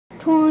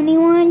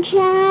21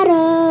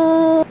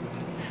 Shadow.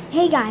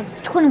 Hey guys,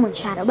 it's 21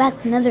 Shadow back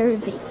with another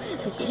video.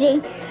 So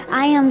today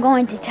I am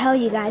going to tell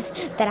you guys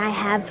that I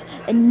have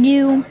a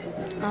new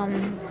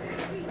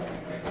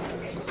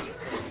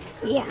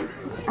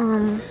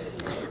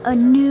a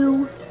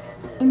new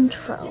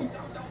intro.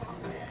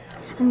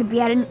 I'm gonna be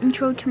adding an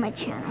intro to my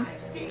channel.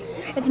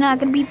 It's not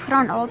gonna be put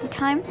on all the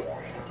time,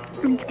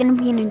 but it's gonna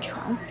be an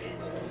intro.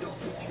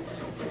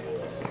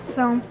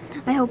 So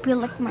I hope you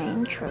like my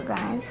intro,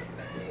 guys.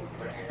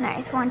 And I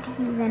just want to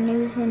give you the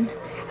news and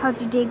how's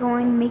your day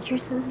going. Make sure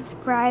to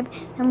subscribe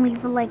and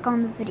leave a like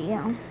on the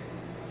video,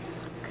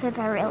 because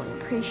I really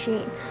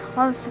appreciate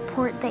all the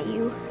support that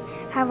you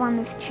have on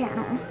this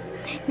channel.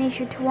 Make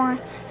sure to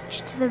watch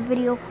the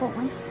video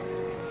fully.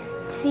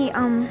 See,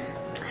 I'm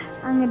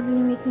gonna be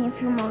making a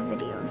few more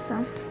videos,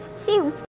 so see you.